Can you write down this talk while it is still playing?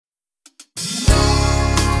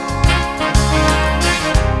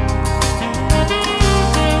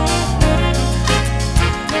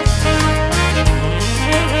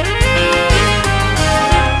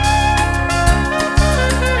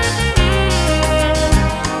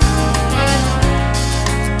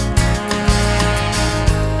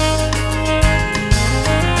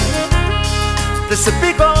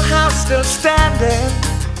still standing,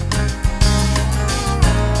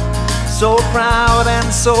 so proud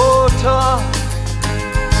and so tall.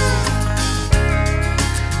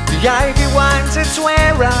 The ivy winds its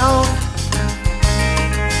way round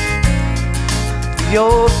the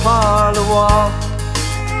old parlour wall.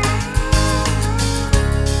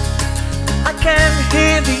 I can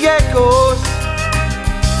hear the echoes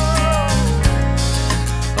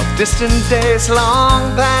of distant days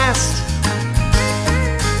long past.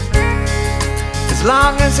 As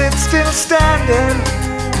long as it's still standing,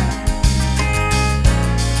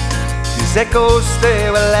 these echoes,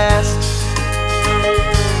 they will last.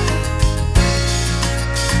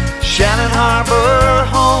 Shannon Harbour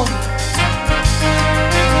home,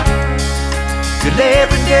 your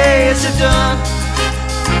labouring days are done.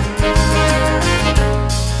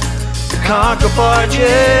 The cargo barge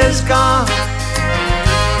is gone,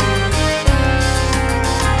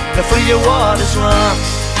 the free waters run.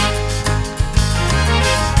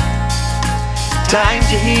 Time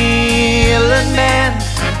to heal and mend,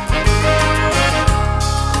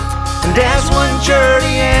 and as one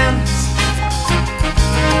journey ends,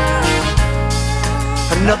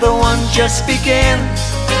 another one just begins.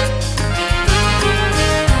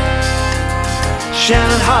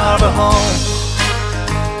 Shannon Harbour home.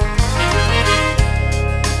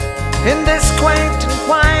 In this quaint and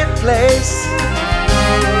quiet place,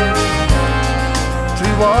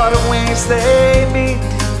 three waterways they meet,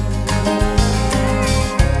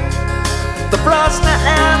 the Brownie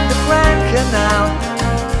and the Grand Canal,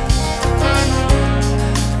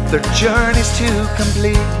 their journeys to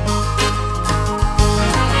complete.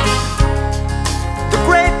 The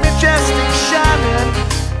great majestic Shannon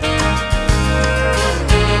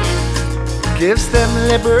gives them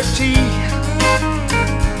liberty.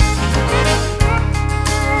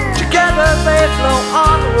 Together they flow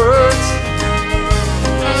onwards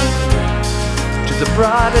to the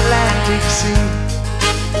broad Atlantic Sea.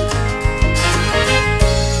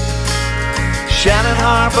 Shannon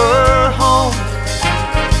Harbour home,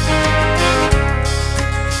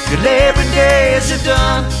 your labouring days are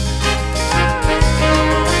done.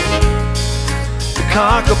 The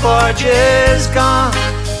cargo barge is gone,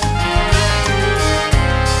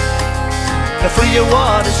 the freer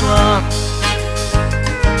waters run.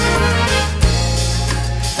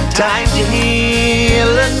 Time to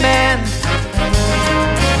heal and mend,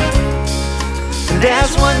 and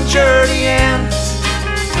as one journey ends,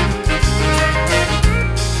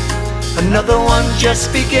 another one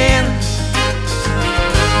just begins.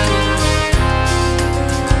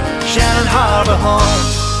 Shannon Harbour home.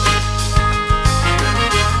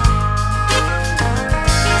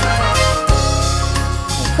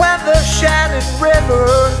 When the Shannon River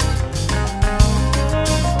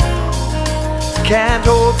can't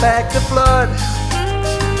hold back the flood,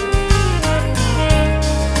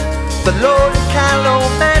 the loaded callow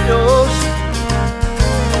meadows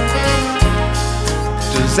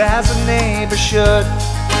does as a neighbor should.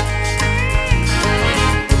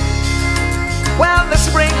 When the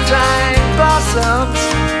springtime blossoms,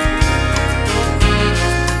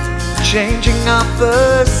 changing up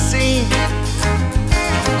the scene,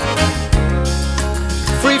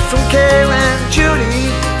 free from care and duty,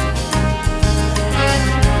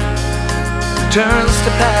 turns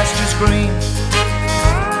to pastures green.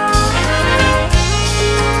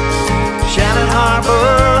 Shannon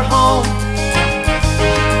Harbour home,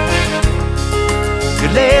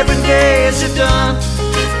 your labouring days are done.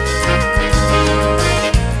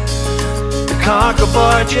 The cargo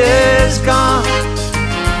barge is gone,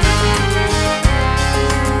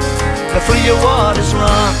 the freer waters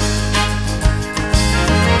run.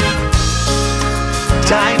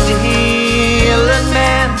 Time to heal and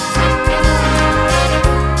mend,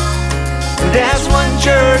 and as one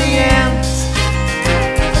journey ends,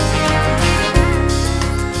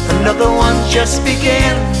 another one just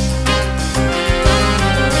begins.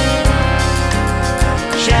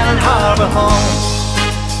 Shannon Harbour home,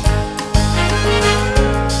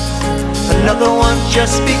 another one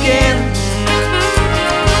just begins.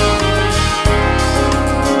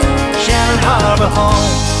 Shannon Harbour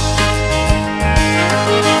home.